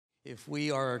If we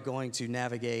are going to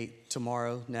navigate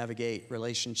tomorrow, navigate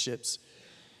relationships,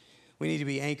 we need to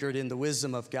be anchored in the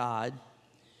wisdom of God.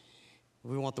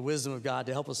 We want the wisdom of God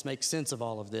to help us make sense of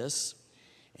all of this,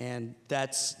 and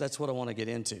that's what I want to get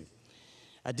into.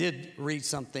 I did read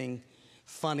something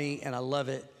funny, and I love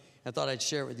it. I thought I'd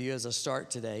share it with you as I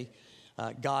start today.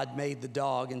 God made the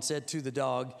dog and said to the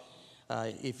dog,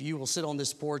 if you will sit on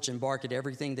this porch and bark at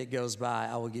everything that goes by,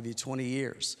 I will give you 20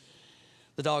 years.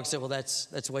 The dog said, well,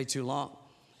 that's way too long.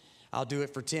 I'll do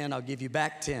it for 10. I'll give you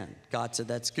back 10. God said,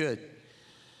 that's good.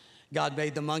 God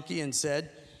made the monkey and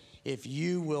said, if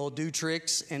you will do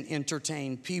tricks and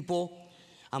entertain people,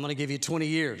 I'm going to give you 20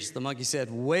 years. The monkey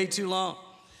said, way too long.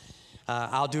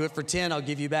 I'll do it for 10. I'll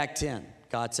give you back 10.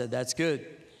 God said, that's good.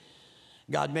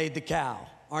 God made the cow.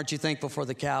 Aren't you thankful for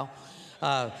the cow?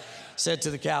 Said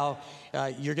to the cow,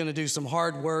 you're going to do some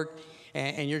hard work,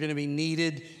 and you're going to be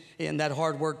needed in that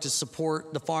hard work to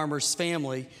support the farmer's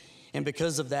family. And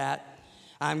because of that,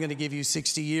 I'm going to give you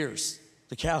 60 years.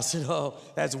 The cow said, oh,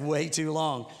 that's way too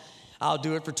long. I'll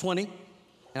do it for 20,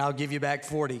 and I'll give you back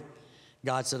 40.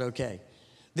 God said, okay.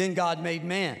 Then God made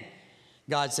man.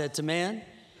 God said to man,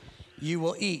 you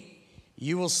will eat,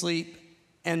 you will sleep,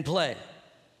 and play.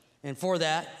 And for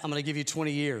that, I'm going to give you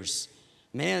 20 years.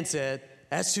 Man said,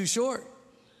 that's too short.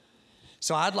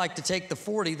 So I'd like to take the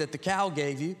 40 that the cow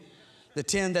gave you, the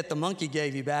 10 that the monkey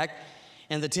gave you back,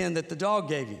 and the 10 that the dog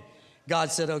gave you. God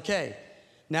said, okay,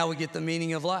 now we get the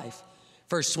meaning of life.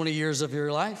 First 20 years of your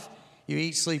life, you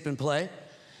eat, sleep, and play.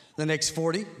 The next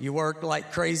 40, you work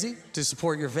like crazy to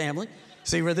support your family.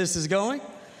 See where this is going?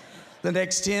 The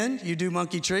next 10, you do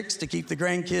monkey tricks to keep the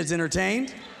grandkids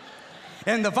entertained.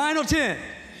 And the final 10,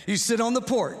 you sit on the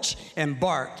porch and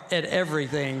bark at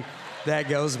everything that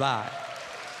goes by.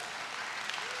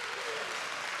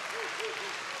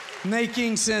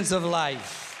 Making sense of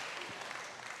life.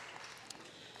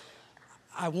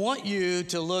 I want you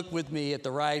to look with me at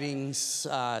the writings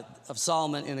of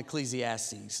Solomon in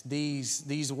Ecclesiastes.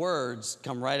 These words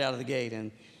come right out of the gate,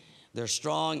 and they're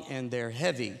strong and they're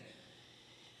heavy.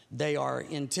 They are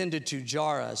intended to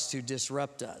jar us, to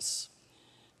disrupt us,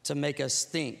 to make us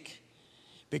think.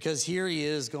 Because here he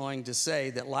is going to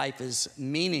say that life is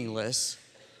meaningless,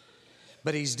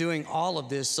 but he's doing all of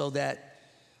this so that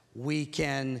we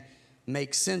can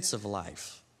make sense of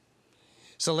life.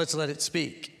 So let's let it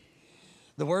speak.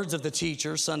 The words of the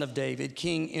teacher, son of David,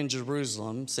 king in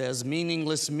Jerusalem, says,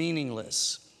 meaningless,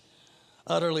 meaningless,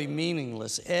 utterly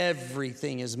meaningless.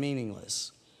 Everything is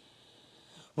meaningless.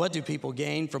 What do people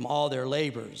gain from all their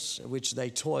labors, which they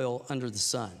toil under the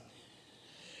sun?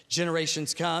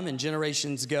 Generations come and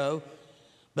generations go,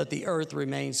 but the earth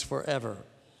remains forever.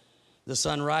 The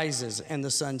sun rises and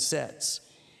the sun sets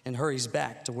and hurries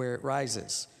back to where it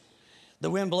rises. The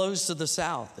wind blows to the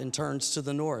south and turns to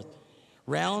the north.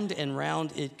 Round and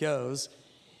round it goes,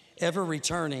 ever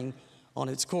returning on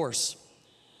its course.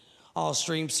 All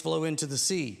streams flow into the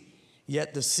sea,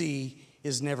 yet the sea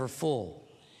is never full.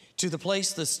 To the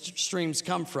place the streams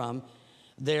come from,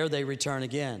 there they return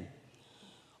again.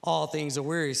 All things are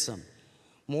wearisome,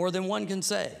 more than one can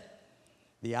say.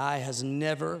 The eye has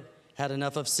never had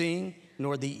enough of seeing,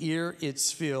 nor the ear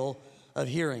its fill of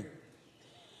hearing.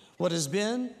 What has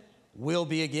been will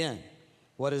be again.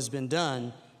 What has been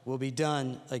done will be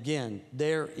done again.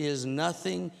 There is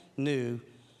nothing new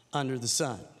under the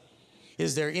sun.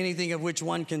 Is there anything of which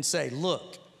one can say,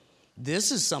 look,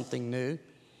 this is something new?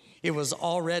 It was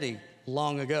already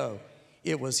long ago.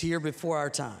 It was here before our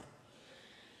time.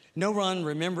 No one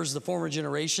remembers the former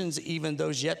generations, even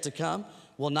those yet to come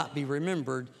will not be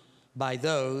remembered by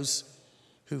those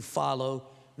who follow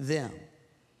them.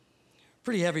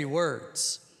 Pretty heavy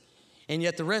words. And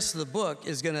yet the rest of the book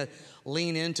is going to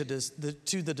lean into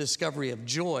the discovery of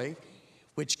joy,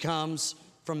 which comes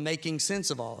from making sense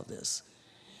of all of this.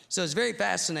 So it's very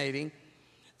fascinating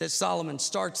that Solomon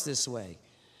starts this way.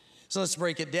 So let's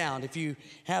break it down. If you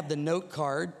have the note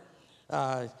card,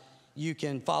 you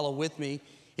can follow with me.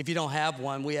 If you don't have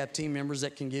one, we have team members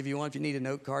that can give you one. If you need a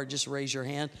note card, just raise your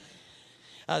hand.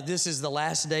 This is the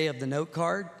last day of the note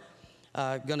card.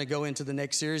 Going to go into the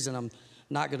next series, and I'm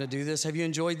not going to do this. Have you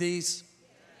enjoyed these?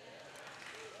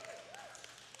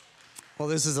 Well,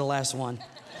 this is the last one.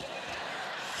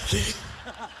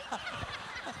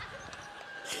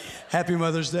 Happy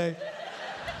Mother's Day.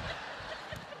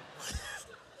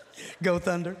 Go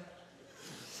Thunder.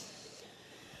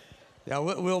 Yeah,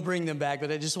 we'll bring them back,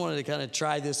 but I just wanted to kind of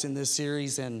try this in this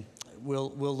series, and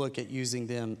we'll look at using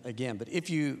them again. But if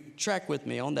you track with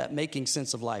me on that making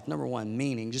sense of life, number one,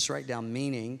 meaning, just write down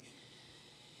meaning.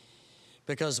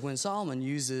 Because when Solomon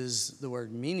uses the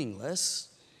word meaningless,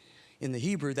 In the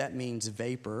Hebrew, that means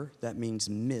vapor, that means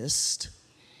mist.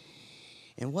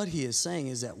 And what he is saying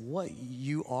is that what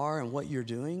you are and what you're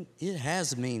doing, it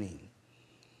has meaning.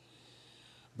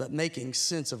 But making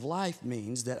sense of life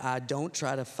means that I don't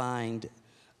try to find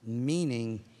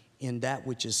meaning in that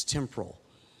which is temporal.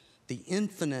 The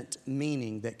infinite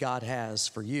meaning that God has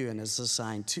for you and is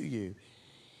assigned to you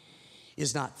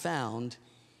is not found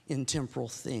in temporal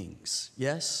things.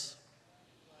 Yes?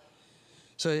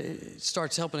 So it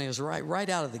starts helping us right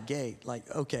out of the gate. Like,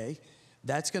 okay,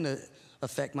 that's going to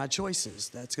affect my choices.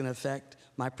 That's going to affect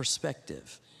my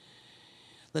perspective.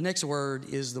 The next word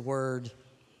is the word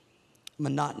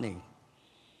monotony.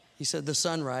 He said, the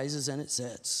sun rises and it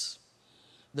sets.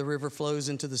 The river flows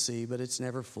into the sea, but it's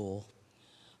never full.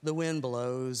 The wind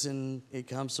blows and it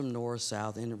comes from north,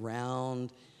 south, and round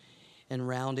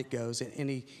it goes.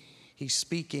 And he's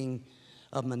speaking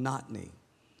of monotony.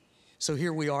 So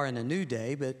here we are in a new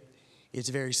day, but it's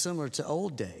very similar to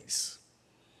old days.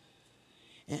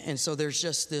 And so there's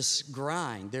just this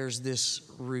grind. There's this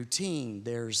routine.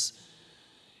 It's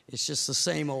just the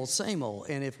same old, same old.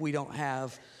 And if we don't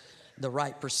have the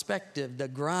right perspective, the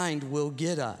grind will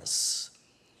get us.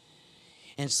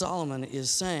 And Solomon is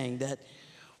saying that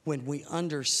when we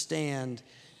understand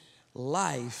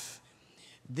life,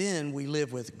 then we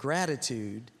live with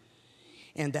gratitude,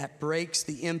 and that breaks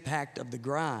the impact of the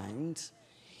grind,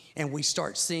 and we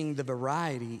start seeing the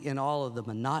variety in all of the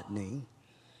monotony,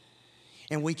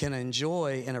 and we can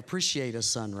enjoy and appreciate a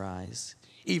sunrise,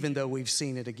 even though we've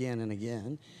seen it again and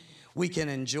again. We can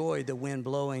enjoy the wind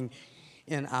blowing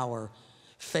in our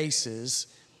faces,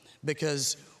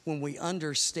 because when we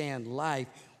understand life,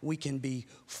 we can be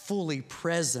fully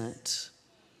present.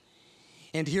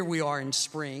 And here we are in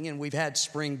spring, and we've had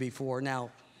spring before.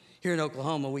 Now, here in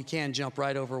Oklahoma, we can jump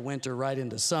right over winter, right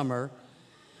into summer,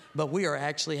 but we are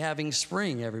actually having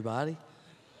spring, everybody.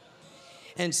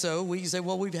 And so we say,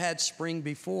 well, we've had spring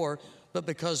before, but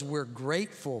because we're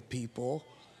grateful people,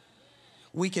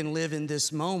 we can live in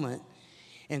this moment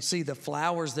and see the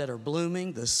flowers that are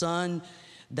blooming, the sun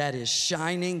that is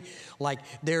shining. Like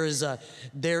there is a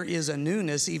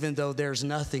newness, even though there's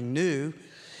nothing new.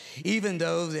 Even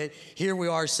though that here we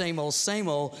are, same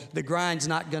old, the grind's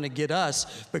not going to get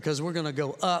us, because we're going to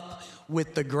go up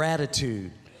with the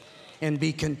gratitude and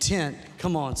be content.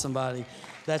 Come on, somebody.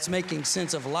 That's making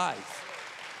sense of life.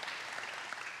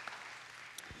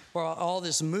 For all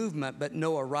this movement, but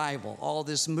no arrival. All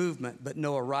this movement, but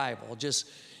no arrival. Just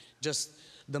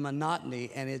the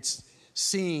monotony, and it's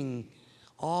seeing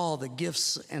all the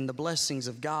gifts and the blessings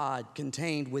of God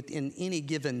contained within any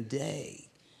given day,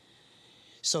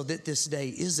 so that this day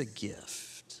is a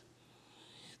gift.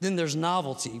 Then there's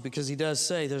novelty, because he does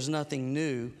say there's nothing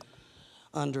new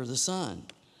under the sun.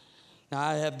 Now,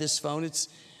 I have this phone.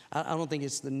 I don't think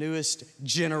it's the newest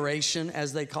generation,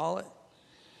 as they call it,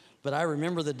 but I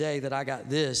remember the day that I got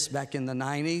this back in the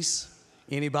 90s.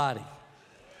 Anybody?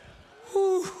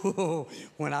 Whew.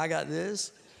 When I got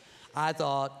this, I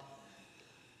thought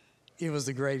it was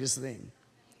the greatest thing.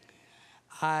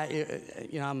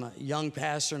 I'm a young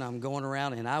pastor, and I'm going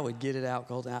around, and I would get it out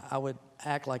cold. I would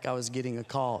act like I was getting a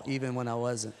call, even when I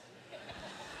wasn't.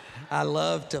 I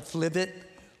love to flip it,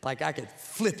 like I could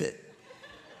flip it.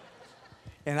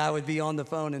 And I would be on the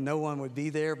phone, and no one would be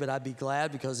there, but I'd be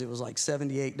glad, because it was like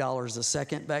 $78 a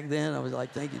second back then. I was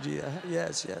like, thank you, Jesus.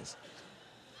 Yes, yes.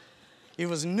 It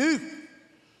was new.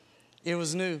 It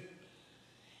was new.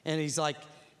 And he's like,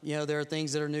 there are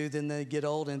things that are new, then they get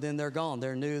old, and then they're gone.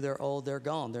 They're new, they're old, they're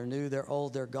gone. They're new, they're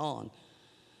old, they're gone.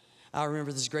 I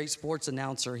remember this great sports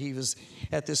announcer. He was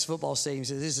at this football stadium. He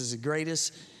said, this is the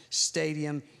greatest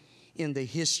stadium in the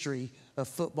history of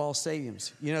football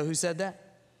stadiums. You know who said that?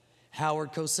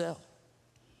 Howard Cosell.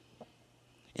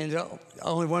 And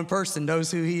only one person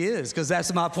knows who he is, because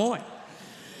that's my point.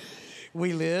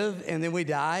 We live, and then we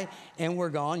die, and we're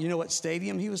gone. You know what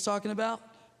stadium he was talking about?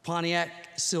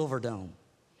 Pontiac Silverdome.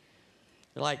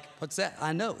 You're like, what's that?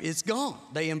 I know, it's gone.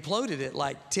 They imploded it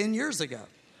like 10 years ago.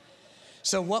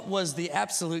 So what was the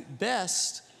absolute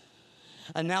best,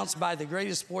 announced by the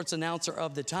greatest sports announcer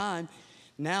of the time,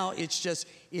 now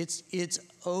it's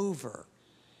over.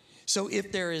 So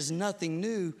if there is nothing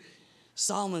new,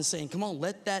 Solomon's saying, come on,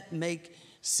 let that make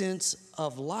sense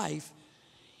of life.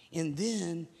 And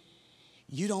then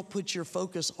you don't put your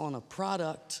focus on a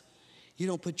product. You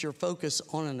don't put your focus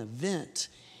on an event.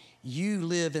 You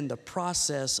live in the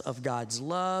process of God's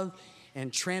love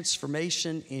and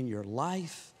transformation in your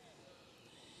life.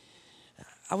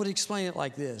 I would explain it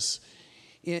like this.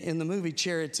 In the movie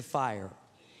Chariots of Fire,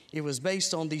 it was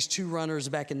based on these two runners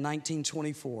back in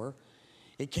 1924.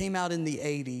 It came out in the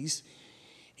 80s,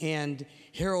 And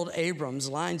Harold Abrams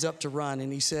lines up to run,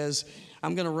 and he says,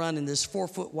 I'm going to run in this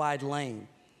 4-foot wide lane.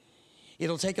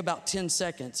 It'll take about 10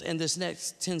 seconds, and this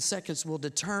next 10 seconds will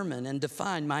determine and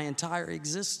define my entire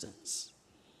existence.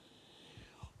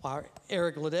 While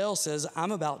Eric Liddell says,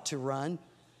 I'm about to run.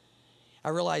 I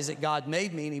realize that God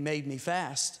made me, and he made me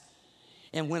fast.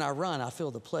 And when I run, I feel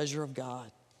the pleasure of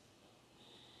God.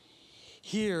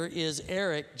 Here is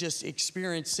Eric just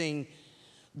experiencing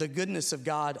the goodness of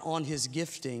God on his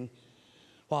gifting,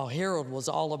 while Harold was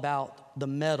all about the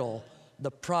medal,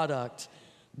 the product,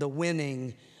 the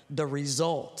winning, the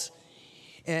result.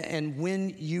 And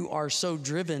when you are so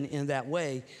driven in that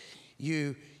way,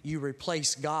 you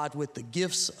replace God with the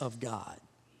gifts of God.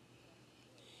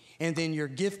 And then your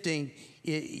gifting,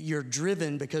 you're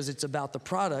driven because it's about the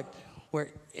product,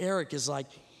 where Eric is like,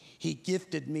 he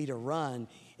gifted me to run.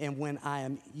 And when I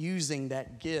am using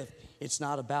that gift, it's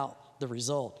not about the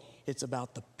result. It's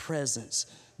about the presence,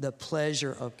 the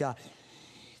pleasure of God.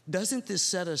 Doesn't this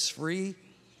set us free?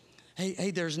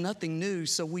 Hey, there's nothing new,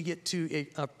 so we get to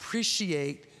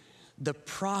appreciate the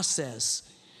process.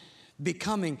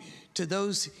 Becoming, to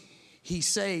those he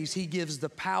saves, he gives the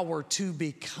power to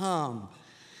become.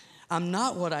 I'm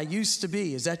not what I used to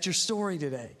be. Is that your story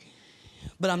today?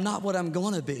 But I'm not what I'm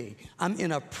going to be. I'm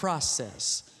in a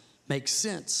process. Make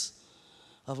sense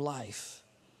of life.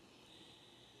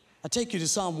 I take you to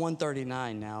Psalm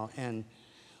 139 now, and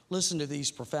listen to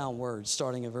these profound words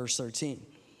starting at verse 13.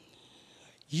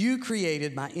 You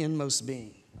created my inmost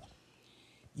being.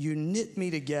 You knit me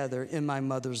together in my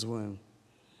mother's womb.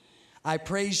 I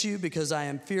praise you because I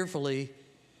am fearfully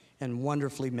and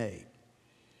wonderfully made.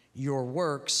 Your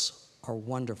works are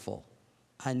wonderful.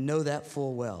 I know that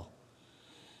full well.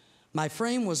 My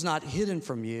frame was not hidden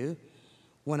from you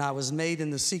when I was made in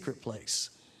the secret place,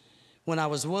 when I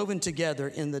was woven together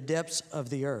in the depths of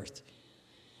the earth.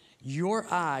 Your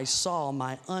eyes saw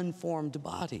my unformed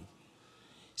body.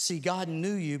 See, God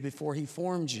knew you before he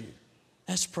formed you.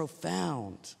 That's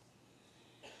profound.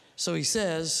 So he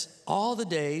says, all the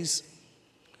days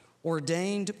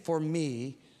ordained for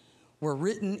me were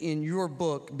written in your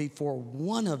book before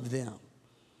one of them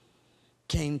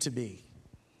came to be.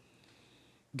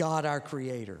 God, our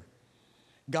creator.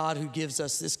 God who gives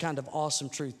us this kind of awesome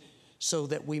truth so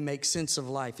that we make sense of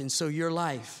life. And so your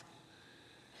life,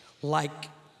 like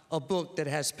a book that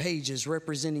has pages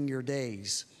representing your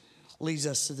days, leads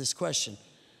us to this question.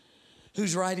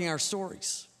 Who's writing our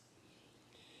stories?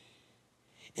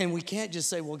 And we can't just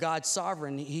say, well, God's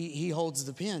sovereign. He holds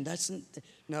the pen.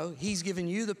 No, he's given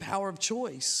you the power of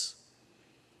choice.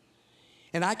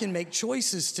 And I can make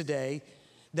choices today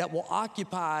that will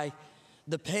occupy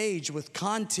the page with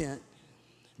content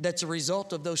that's a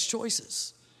result of those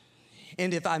choices.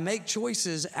 And if I make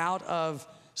choices out of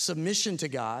submission to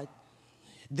God,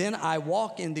 then I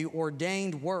walk in the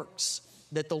ordained works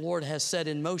that the Lord has set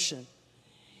in motion.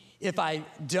 If I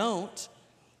don't,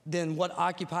 then what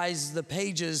occupies the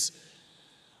pages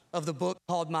of the book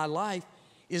called my life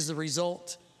is the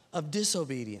result of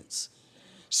disobedience.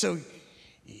 So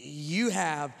you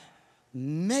have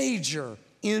major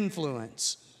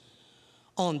influence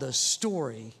on the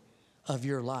story of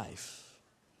your life.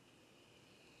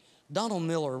 Donald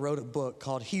Miller wrote a book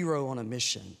called Hero on a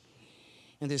Mission.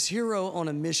 And this Hero on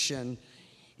a Mission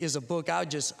is a book I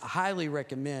would just highly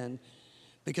recommend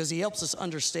because he helps us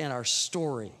understand our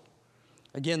story.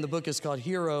 Again, the book is called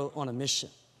Hero on a Mission.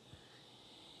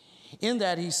 In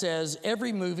that, he says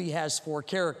every movie has 4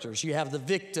 characters. You have the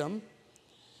victim.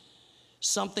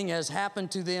 Something has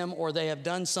happened to them, or they have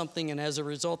done something, and as a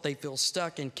result, they feel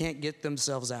stuck and can't get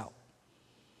themselves out.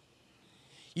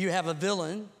 You have a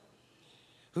villain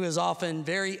who is often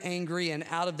very angry, and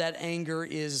out of that anger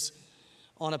is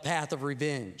on a path of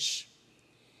revenge.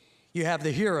 You have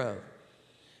the hero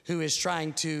who is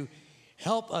trying to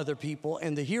help other people,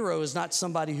 and the hero is not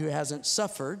somebody who hasn't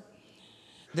suffered.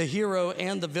 The hero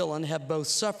and the villain have both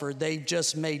suffered. They've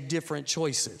just made different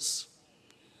choices.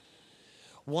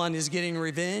 One is getting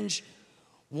revenge.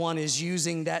 One is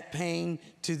using that pain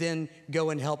to then go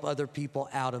and help other people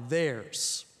out of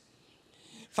theirs.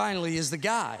 Finally is the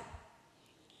guide.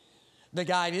 The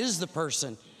guide is the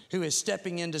person who is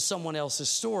stepping into someone else's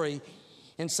story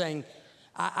and saying,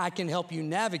 I can help you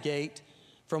navigate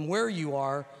from where you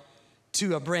are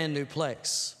to a brand new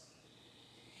place.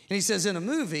 And he says in a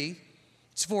movie,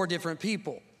 it's 4 different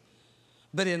people.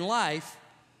 But in life,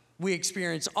 we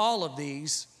experience all of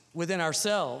these within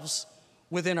ourselves,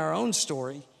 within our own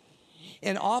story.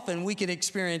 And often we can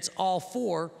experience all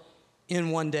 4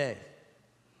 in one day.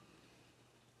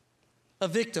 A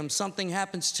victim, something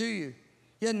happens to you.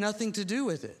 You had nothing to do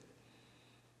with it.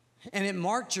 And it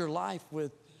marked your life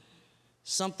with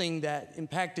something that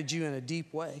impacted you in a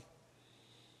deep way,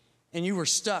 and you were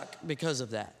stuck because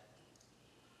of that,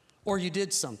 or you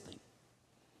did something.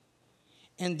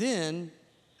 And then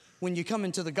when you come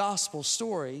into the gospel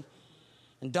story,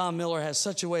 and Don Miller has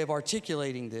such a way of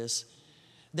articulating this,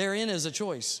 therein is a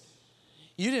choice.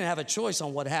 You didn't have a choice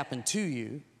on what happened to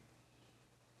you,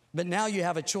 but now you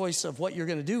have a choice of what you're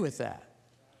going to do with that.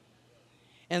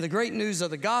 And the great news of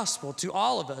the gospel to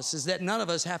all of us is that none of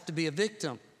us have to be a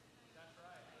victim.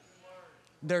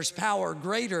 There's power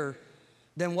greater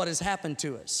than what has happened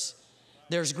to us.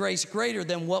 There's grace greater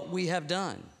than what we have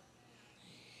done.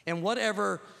 And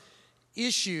whatever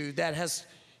issue that has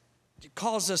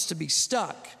caused us to be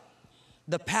stuck,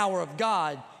 the power of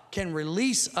God can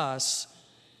release us,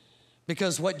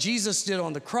 because what Jesus did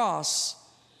on the cross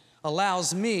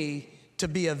allows me to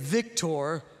be a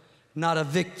victor, not a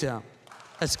victim.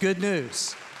 That's good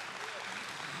news.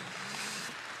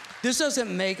 This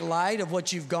doesn't make light of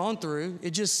what you've gone through.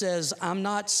 It just says, I'm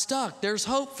not stuck. There's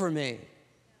hope for me.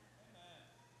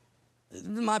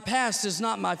 My past is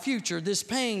not my future. This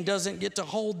pain doesn't get to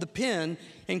hold the pen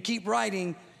and keep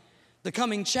writing the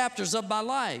coming chapters of my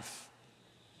life.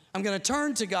 I'm going to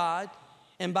turn to God,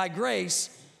 and by grace,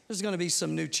 there's going to be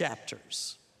some new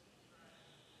chapters.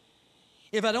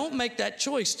 If I don't make that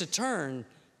choice to turn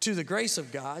to the grace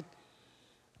of God,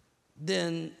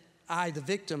 then I, the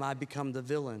victim, I become the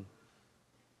villain.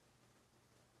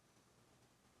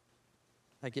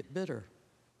 I get bitter.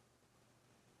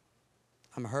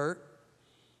 I'm hurt.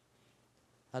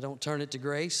 I don't turn it to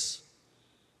grace.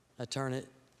 I turn it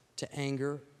to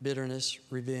anger, bitterness,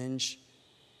 revenge,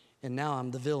 and now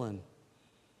I'm the villain.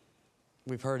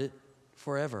 We've heard it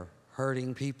forever.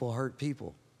 Hurting people hurt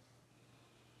people.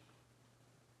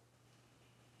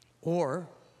 Or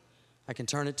I can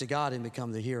turn it to God and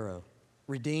become the hero.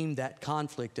 Redeem that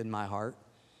conflict in my heart.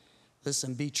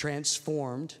 Listen, be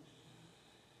transformed.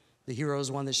 The hero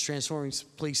is one that's transforming.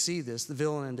 Please see this, the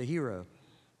villain and the hero.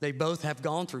 They both have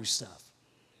gone through stuff.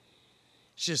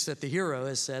 It's just that the hero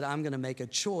has said, I'm going to make a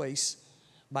choice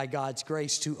by God's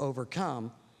grace to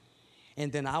overcome,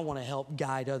 and then I want to help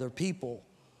guide other people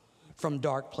from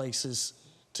dark places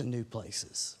to new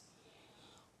places.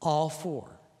 All four.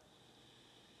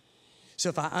 So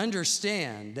if I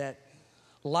understand that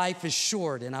life is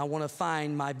short and I want to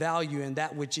find my value in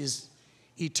that which is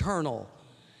eternal,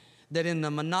 that in the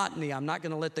monotony, I'm not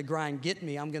going to let the grind get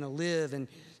me. I'm going to live and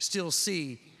still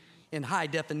see in high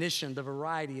definition the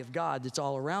variety of God that's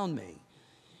all around me.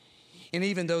 And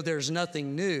even though there's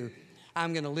nothing new,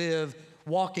 I'm going to live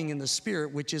walking in the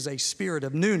Spirit, which is a spirit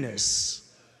of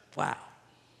newness. Wow.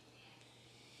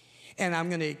 And I'm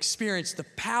going to experience the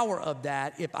power of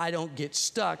that if I don't get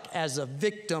stuck as a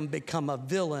victim, become a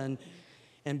villain,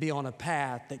 and be on a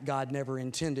path that God never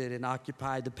intended and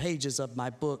occupy the pages of my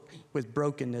book with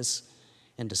brokenness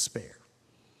and despair.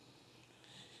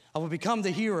 I will become the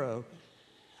hero.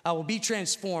 I will be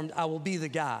transformed. I will be the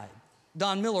guide.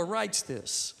 Don Miller writes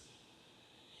this.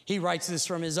 He writes this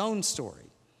from his own story,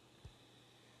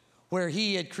 where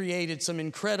he had created some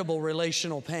incredible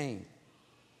relational pain.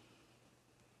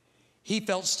 He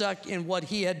felt stuck in what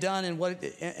he had done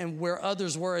and where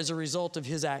others were as a result of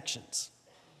his actions.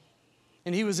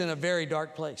 And he was in a very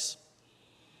dark place.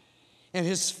 And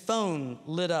his phone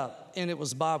lit up, and it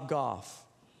was Bob Goff.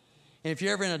 And if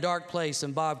you're ever in a dark place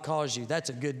and Bob calls you, that's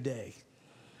a good day.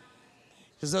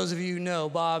 Because those of you who know,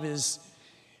 Bob is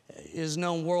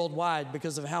known worldwide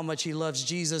because of how much he loves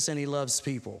Jesus and he loves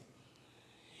people.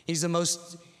 He's the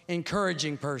most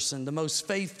encouraging person, the most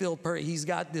faith-filled person. He's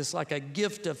got this like a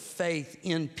gift of faith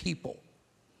in people.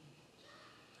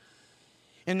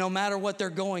 And no matter what they're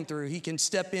going through, he can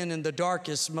step in the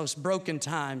darkest, most broken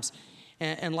times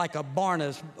and like a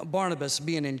Barnabas,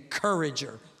 be an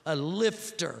encourager, a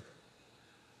lifter,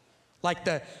 like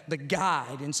the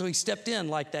guide. And so he stepped in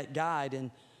like that guide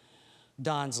in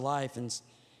Don's life and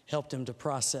helped him to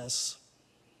process.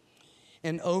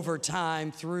 And over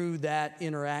time, through that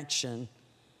interaction,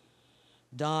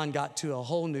 Don got to a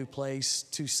whole new place,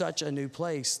 to such a new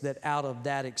place that out of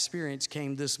that experience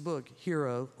came this book,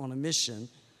 Hero on a Mission,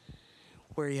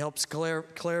 where he helps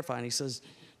clarify. And he says,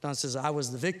 Don says, I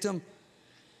was the victim.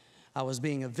 I was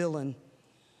being a villain.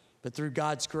 But through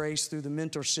God's grace, through the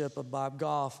mentorship of Bob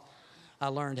Goff, I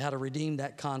learned how to redeem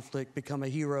that conflict, become a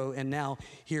hero. And now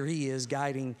here he is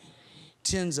guiding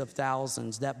tens of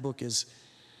thousands. That book is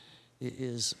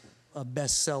a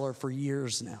bestseller for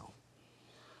years now.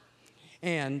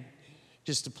 And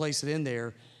just to place it in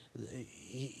there,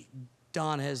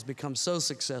 Don has become so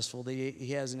successful that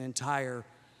he has an entire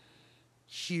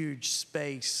huge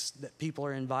space that people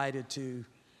are invited to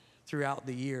throughout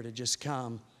the year to just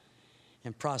come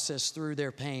and process through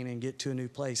their pain and get to a new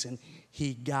place. And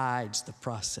he guides the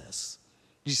process.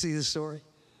 Do you see the story?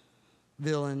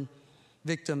 Villain,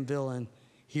 victim, villain,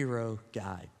 hero,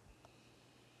 guide.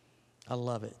 I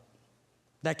love it.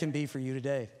 That can be for you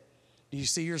today. Do you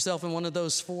see yourself in one of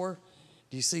those four?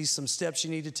 Do you see some steps you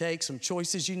need to take, some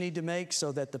choices you need to make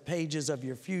so that the pages of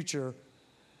your future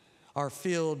are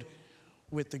filled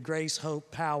with the grace,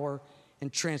 hope, power,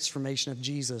 and transformation of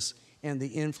Jesus and the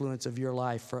influence of your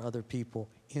life for other people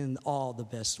in all the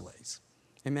best ways?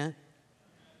 Amen?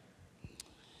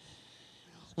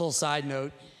 Little side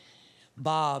note,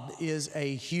 Bob is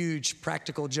a huge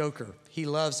practical joker. He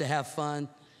loves to have fun.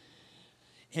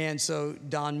 And so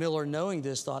Don Miller, knowing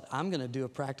this, thought, I'm going to do a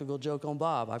practical joke on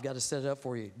Bob. I've got to set it up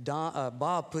for you.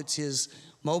 Bob puts his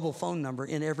mobile phone number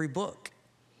in every book.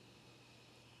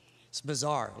 It's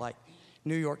bizarre. Like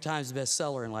New York Times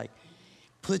bestseller, and like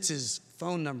puts his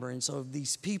phone number. And so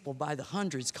these people by the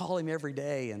hundreds call him every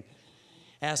day and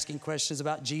asking questions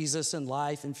about Jesus and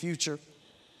life and future.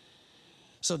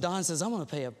 So Don says, I'm going to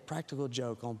play a practical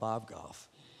joke on Bob Goff.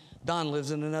 Don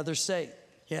lives in another state.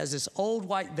 He has this old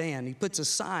white van. He puts a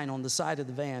sign on the side of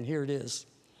the van. Here it is.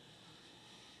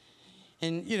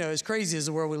 And, you know, as crazy as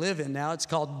the world we live in now, it's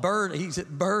called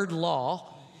bird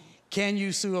law. Can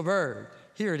you sue a bird?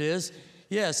 Here it is.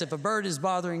 Yes, if a bird is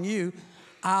bothering you,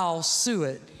 I'll sue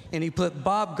it. And he put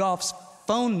Bob Goff's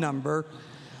phone number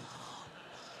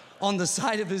on the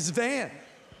side of his van.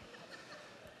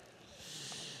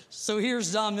 So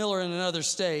here's Don Miller in another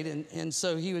state, and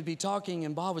so he would be talking,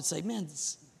 and Bob would say, man,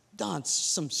 Don,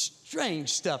 some strange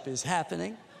stuff is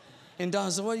happening. And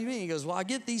Don said, what do you mean? He goes, well, I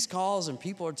get these calls, and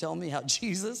people are telling me how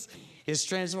Jesus is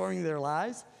transforming their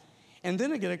lives. And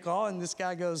then I get a call, and this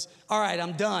guy goes, all right,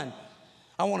 I'm done.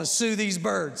 I want to sue these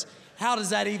birds. How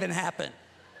does that even happen?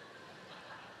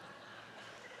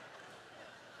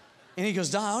 And he goes,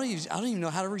 Don, I don't even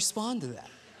know how to respond to that.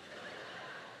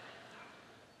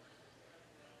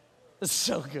 It's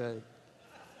so good.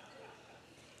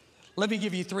 Let me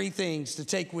give you 3 things to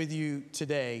take with you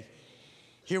today.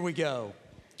 Here we go.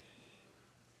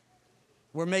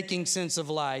 We're making sense of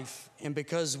life, and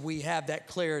because we have that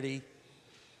clarity,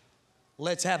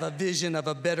 let's have a vision of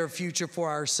a better future for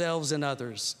ourselves and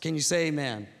others. Can you say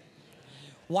amen?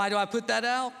 Why do I put that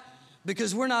out?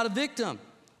 Because we're not a victim.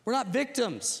 We're not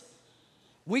victims.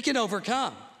 We can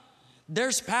overcome.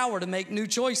 There's power to make new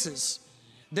choices.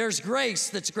 There's grace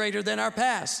that's greater than our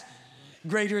past.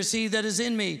 Greater is he that is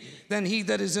in me than he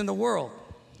that is in the world.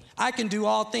 I can do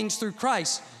all things through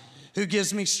Christ who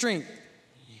gives me strength.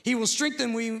 He will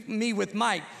strengthen me with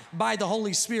might by the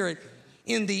Holy Spirit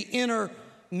in the inner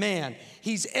man.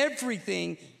 He's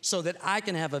everything so that I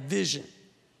can have a vision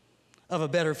of a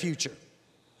better future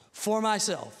for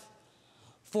myself,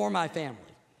 for my family,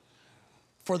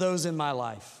 for those in my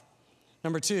life.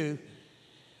 Number 2,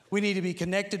 we need to be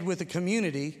connected with a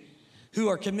community who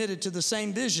are committed to the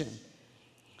same vision.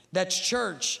 That's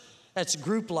church, that's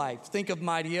group life. Think of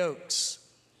Mighty Oaks,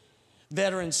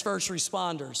 veterans, first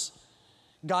responders.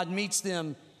 God meets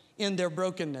them in their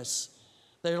brokenness.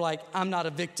 They're like, I'm not a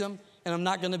victim, and I'm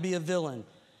not gonna be a villain.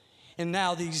 And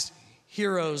now these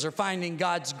heroes are finding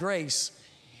God's grace,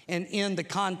 and in the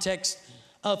context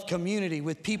of community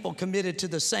with people committed to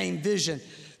the same vision,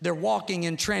 they're walking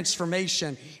in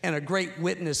transformation and a great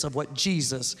witness of what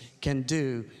Jesus can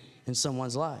do in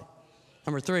someone's life.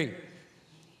 Number 3,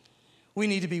 we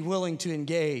need to be willing to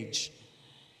engage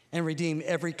and redeem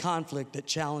every conflict that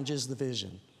challenges the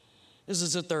vision. This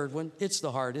is the 3rd one. It's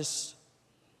the hardest.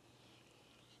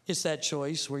 It's that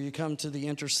choice where you come to the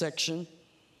intersection.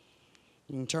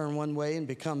 You can turn one way and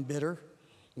become bitter.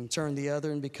 You can turn the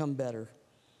other and become better.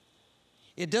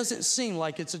 It doesn't seem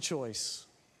like it's a choice,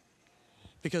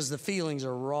 because the feelings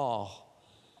are raw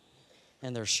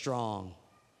and they're strong.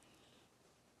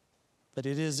 But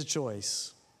it is a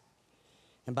choice.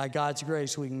 And by God's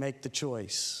grace, we can make the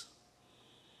choice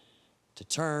to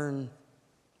turn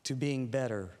to being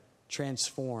better,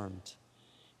 transformed.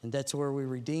 And that's where we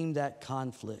redeem that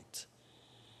conflict.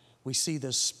 We see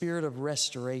the spirit of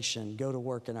restoration go to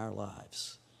work in our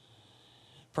lives.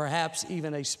 Perhaps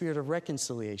even a spirit of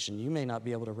reconciliation. You may not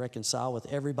be able to reconcile with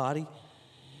everybody,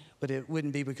 but it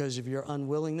wouldn't be because of your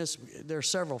unwillingness. There are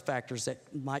several factors that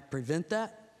might prevent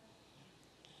that,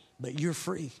 but you're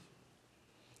free.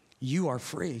 You are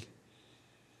free.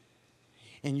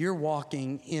 And you're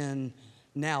walking in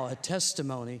now a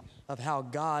testimony of how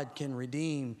God can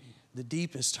redeem the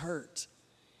deepest hurt.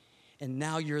 And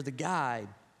now you're the guide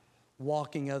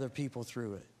walking other people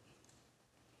through it.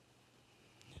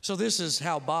 So this is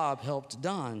how Bob helped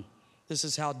Don. This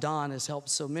is how Don has helped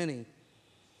so many.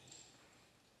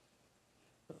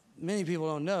 Many people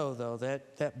don't know, though,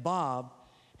 that Bob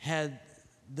had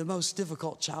the most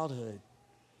difficult childhood,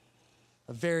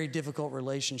 a very difficult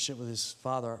relationship with his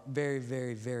father, very,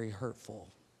 very, very hurtful,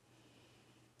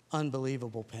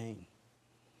 unbelievable pain.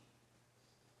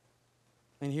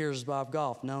 And here's Bob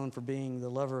Goff, known for being the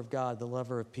lover of God, the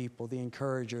lover of people, the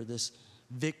encourager, this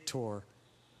victor.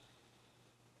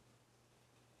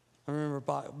 I remember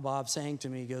Bob saying to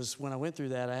me, he goes, when I went through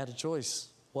that, I had a choice.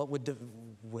 What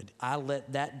would I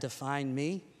let that define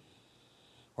me?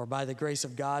 Or by the grace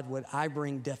of God, would I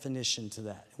bring definition to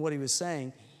that? What he was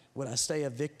saying, would I stay a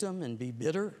victim and be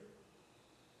bitter?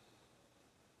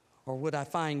 Or would I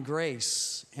find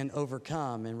grace and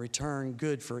overcome and return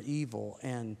good for evil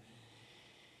and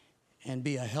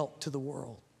be a help to the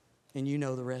world? And you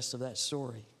know the rest of that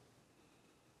story.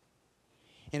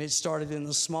 And it started in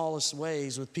the smallest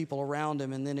ways with people around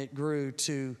him, and then it grew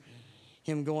to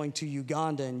him going to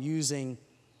Uganda and using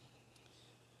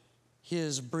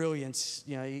his brilliance.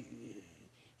 You know, he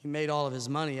made all of his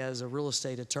money as a real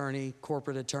estate attorney,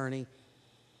 corporate attorney.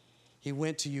 He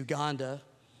went to Uganda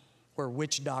where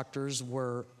witch doctors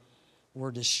were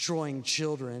destroying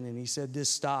children, and he said, this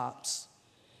stops.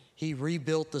 He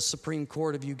rebuilt the Supreme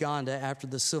Court of Uganda after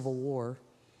the Civil War.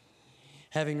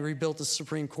 Having rebuilt the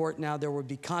Supreme Court, now there would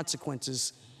be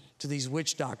consequences to these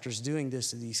witch doctors doing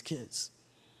this to these kids.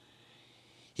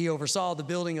 He oversaw the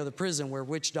building of the prison where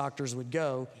witch doctors would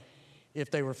go if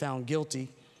they were found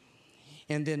guilty.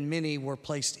 And then many were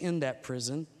placed in that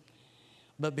prison.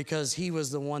 But because he was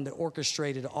the one that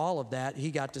orchestrated all of that,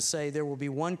 he got to say there will be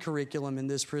one curriculum in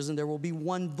this prison. There will be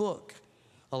one book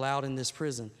allowed in this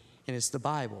prison, and it's the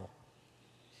Bible.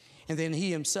 And then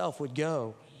he himself would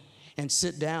go and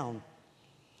sit down.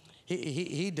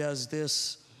 He does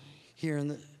this here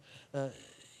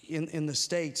in the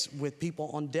States with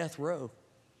people on death row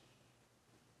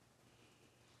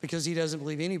because he doesn't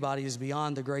believe anybody is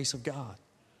beyond the grace of God.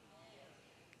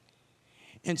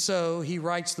 And so he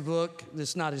writes the book.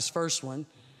 This is not his first one.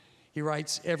 He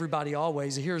writes Everybody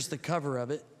Always. Here's the cover of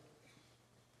it.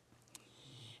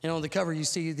 And on the cover you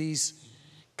see these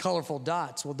colorful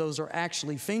dots. Well, those are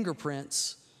actually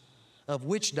fingerprints of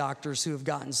witch doctors who have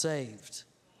gotten saved.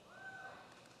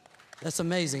 That's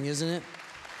amazing, isn't it?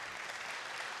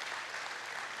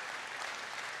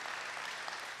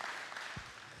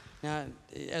 Now,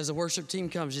 as the worship team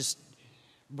comes, just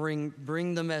bring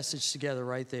the message together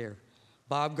right there.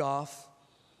 Bob Goff,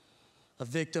 a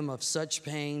victim of such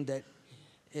pain that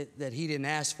he didn't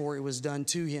ask for, it was done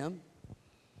to him.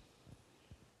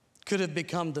 Could have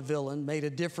become the villain, made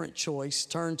a different choice,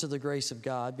 turned to the grace of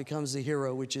God, becomes the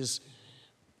hero, which is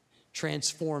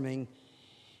transforming.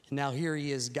 And now here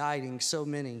he is guiding so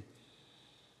many,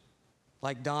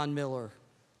 like Don Miller,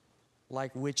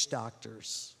 like witch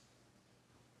doctors.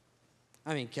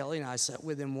 I mean, Kelly and I sat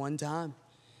with him one time.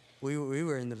 We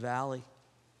were in the valley.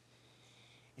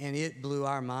 And it blew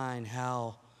our mind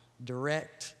how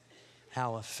direct,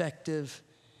 how effective,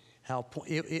 how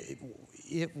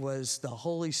it was the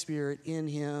Holy Spirit in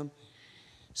him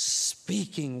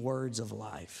speaking words of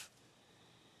life.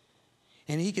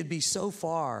 And he could be so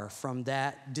far from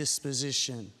that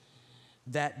disposition,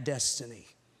 that destiny.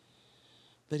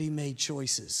 But he made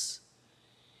choices.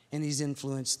 And he's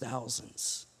influenced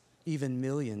thousands, even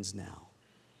millions now.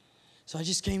 So I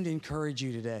just came to encourage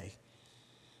you today.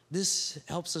 This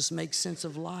helps us make sense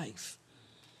of life.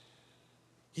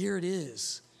 Here it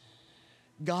is.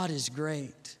 God is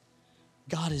great.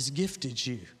 God has gifted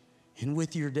you. And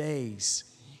with your days,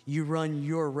 you run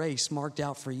your race marked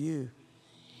out for you.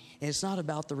 And it's not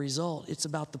about the result. It's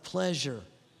about the pleasure,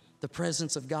 the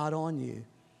presence of God on you.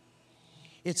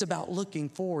 It's about looking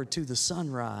forward to the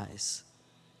sunrise.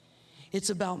 It's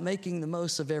about making the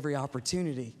most of every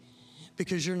opportunity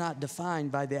because you're not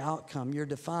defined by the outcome. You're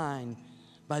defined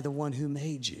by the one who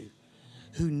made you,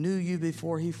 who knew you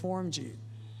before he formed you.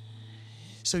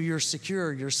 So you're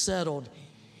secure, you're settled,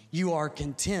 you are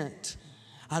content.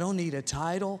 I don't need a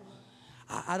title.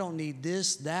 I don't need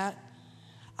this, that.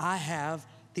 I have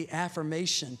the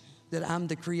affirmation that I'm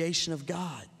the creation of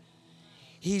God.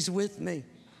 He's with me.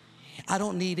 I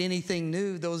don't need anything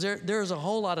new. There's a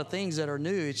whole lot of things that are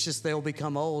new. It's just they'll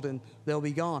become old and they'll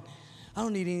be gone. I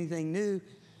don't need anything new.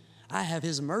 I have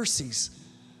his mercies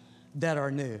that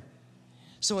are new.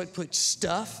 So it puts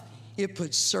stuff, it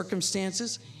puts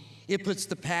circumstances, it puts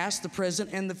the past, the present,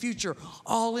 and the future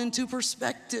all into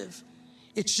perspective.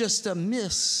 It's just a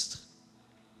mist.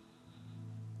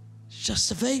 It's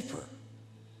just a vapor.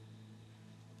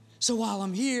 So while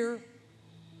I'm here,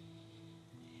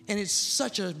 and it's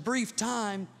such a brief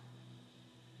time,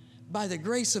 by the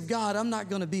grace of God, I'm not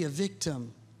going to be a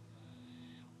victim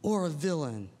or a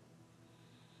villain.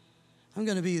 I'm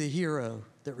going to be the hero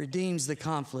that redeems the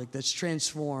conflict, that's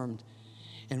transformed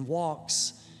and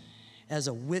walks as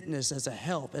a witness, as a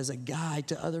help, as a guide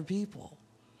to other people.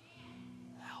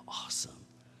 How awesome.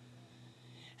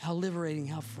 How liberating,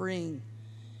 how freeing.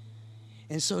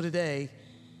 And so today,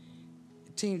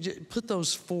 team, put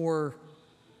those four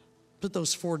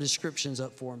descriptions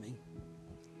up for me.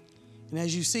 And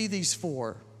as you see these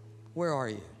four, where are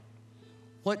you?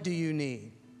 What do you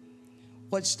need?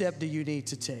 What step do you need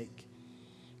to take?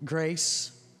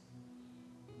 Grace,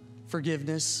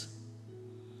 forgiveness,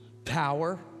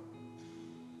 power,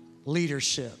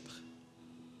 leadership.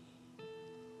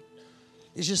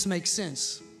 It just makes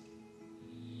sense.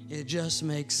 It just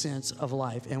makes sense of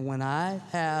life. And when I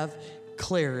have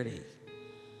clarity,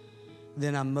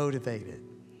 then I'm motivated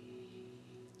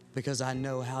because I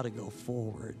know how to go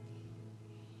forward.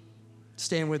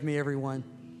 Stand with me, everyone,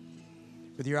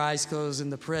 with your eyes closed in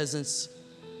the presence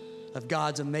of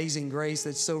God's amazing grace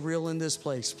that's so real in this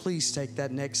place. Please take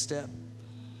that next step.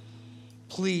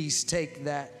 Please take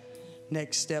that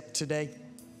next step today.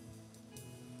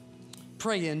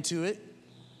 Pray into it.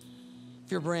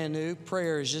 If you're brand new,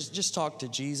 prayer is just talk to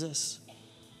Jesus.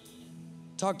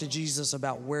 Talk to Jesus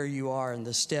about where you are and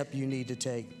the step you need to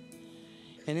take.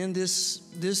 And in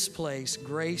this place,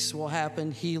 grace will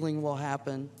happen, healing will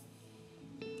happen,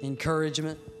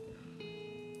 encouragement,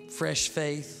 fresh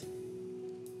faith.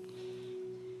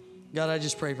 God, I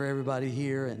just pray for everybody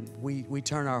here, and we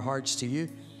turn our hearts to you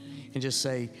and just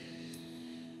say,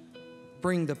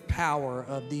 bring the power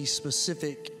of these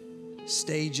specific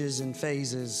stages and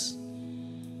phases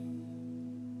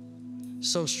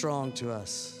so strong to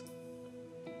us.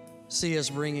 See us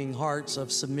bringing hearts of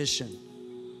submission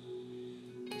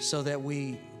so that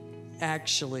we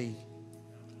actually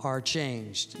are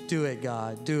changed. Do it,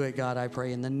 God. Do it, God, I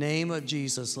pray. In the name of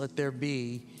Jesus, let there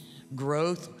be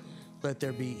growth. Let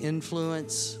there be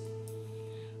influence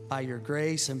by your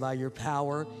grace and by your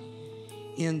power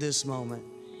in this moment.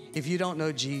 If you don't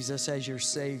know Jesus as your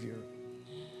Savior,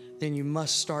 then you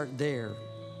must start there.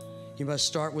 You must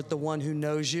start with the one who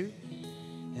knows you.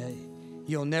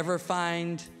 You'll never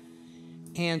find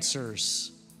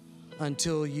answers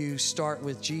until you start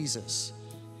with Jesus.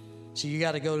 So you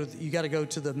got to go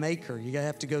to the Maker. You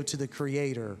have to go to the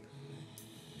Creator.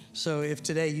 So if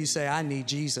today you say, I need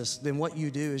Jesus, then what you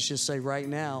do is just say right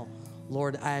now,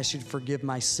 Lord, I ask you to forgive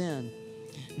my sin.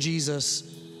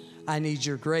 Jesus, I need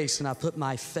your grace, and I put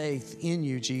my faith in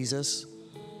you, Jesus.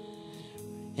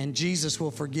 And Jesus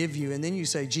will forgive you. And then you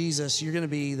say, Jesus, you're going to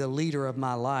be the leader of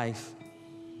my life.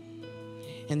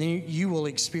 And then you will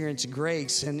experience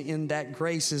grace. And in that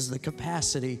grace is the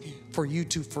capacity for you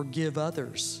to forgive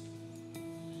others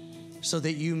so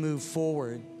that you move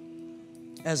forward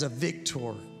as a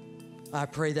victor. I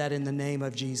pray that in the name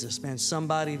of Jesus. Man,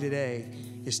 somebody today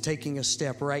is taking a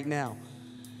step right now.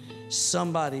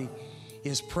 Somebody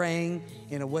is praying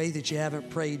in a way that you haven't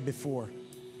prayed before.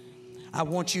 I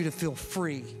want you to feel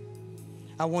free.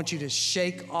 I want you to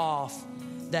shake off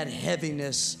that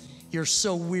heaviness. You're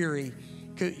so weary.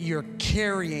 You're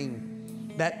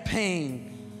carrying that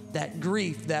pain, that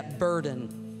grief, that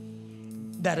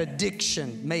burden, that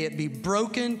addiction. May it be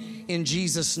broken in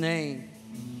Jesus' name.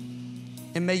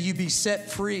 And may you be set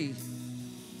free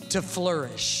to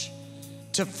flourish,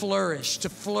 to flourish, to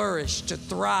flourish, to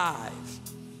thrive.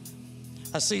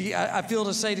 I feel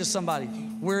to say to somebody,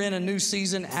 we're in a new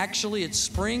season. Actually, it's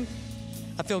spring.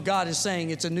 I feel God is saying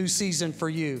it's a new season for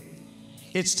you.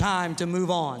 It's time to move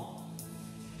on.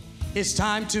 It's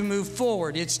time to move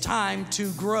forward. It's time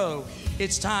to grow.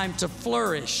 It's time to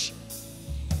flourish.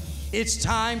 It's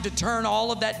time to turn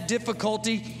all of that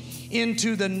difficulty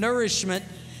into the nourishment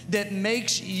that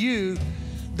makes you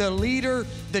the leader,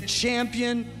 the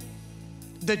champion,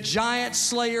 the giant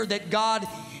slayer that God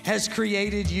has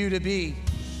created you to be.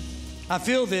 I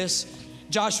feel this.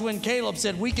 Joshua and Caleb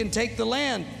said, we can take the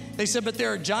land. They said, but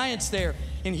there are giants there.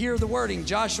 And hear the wording.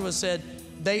 Joshua said,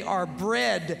 they are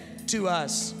bread to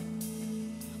us.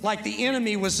 Like the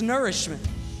enemy was nourishment.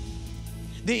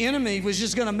 The enemy was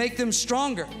just going to make them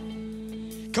stronger.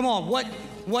 Come on,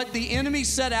 what the enemy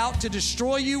set out to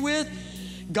destroy you with,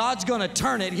 God's going to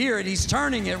turn it. Hear it. He's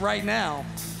turning it right now.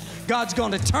 God's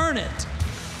going to turn it.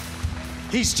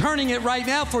 He's turning it right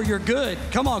now for your good.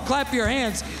 Come on, clap your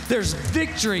hands. There's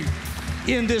victory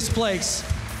in this place.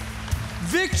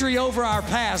 Victory over our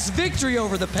past. Victory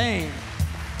over the pain.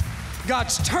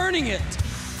 God's turning it.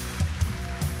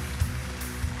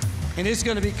 And it's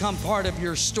going to become part of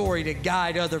your story to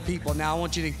guide other people. Now I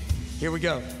want you to, here we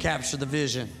go, capture the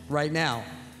vision right now.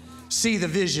 See the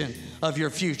vision of your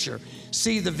future.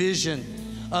 See the vision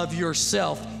of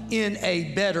yourself in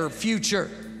a better future.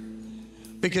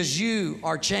 because you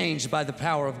are changed by the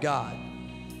power of God.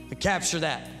 Capture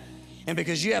that. And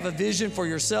because you have a vision for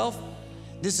yourself,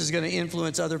 this is going to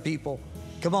influence other people.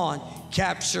 Come on,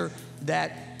 capture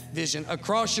that vision.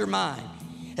 Across your mind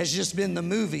has just been the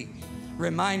movie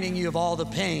reminding you of all the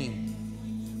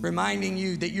pain, reminding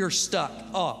you that you're stuck.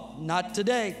 Oh, not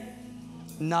today,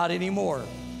 not anymore.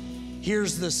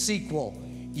 Here's the sequel.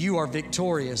 You are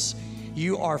victorious.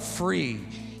 You are free.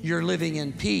 You're living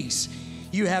in peace.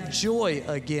 You have joy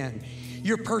again.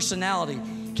 Your personality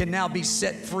can now be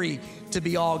set free to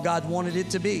be all God wanted it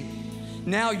to be.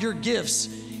 Now your gifts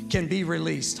can be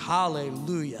released.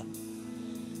 Hallelujah.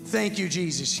 Thank you,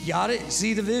 Jesus. You got it?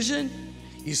 See the vision?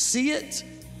 You see it?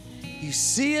 You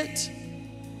see it?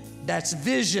 That's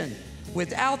vision.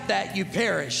 Without that, you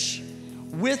perish.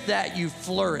 With that, you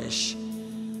flourish.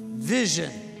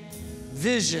 Vision,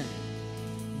 vision,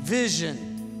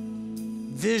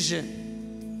 vision, vision.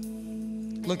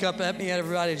 Look up at me,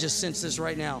 everybody. Just sense this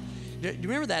right now. Do you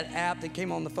remember that app that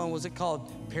came on the phone? Was it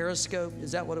called Periscope?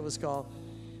 Is that what it was called?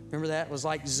 Remember that? It was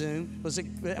like Zoom. Was it?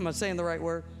 Am I saying the right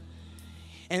word?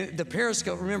 And the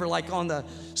Periscope, remember, like on the,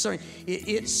 sorry,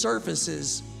 it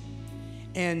surfaces,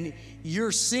 and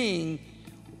you're seeing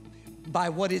by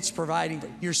what it's providing.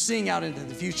 You're seeing out into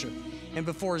the future. And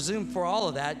before Zoom, for all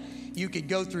of that, you could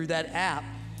go through that app.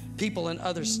 People in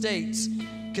other states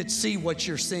could see what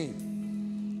you're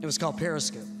seeing. It was called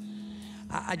Periscope.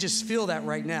 I just feel that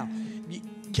right now. You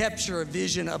capture a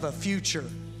vision of a future.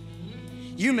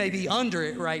 You may be under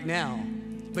it right now,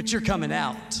 but you're coming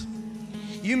out.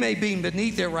 You may be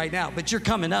beneath it right now, but you're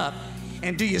coming up.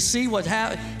 And do you see what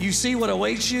you see what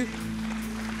awaits you?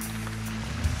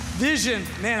 Vision,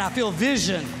 man, I feel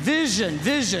vision, vision,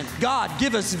 vision. God,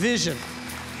 give us vision.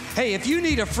 Hey, if you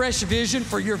need a fresh vision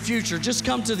for your future, just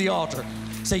come to the altar.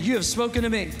 Say, you have spoken to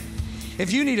me.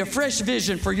 If you need a fresh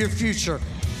vision for your future,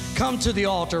 come to the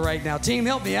altar right now. Team,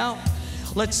 help me out.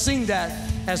 Let's sing that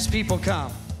as people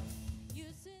come.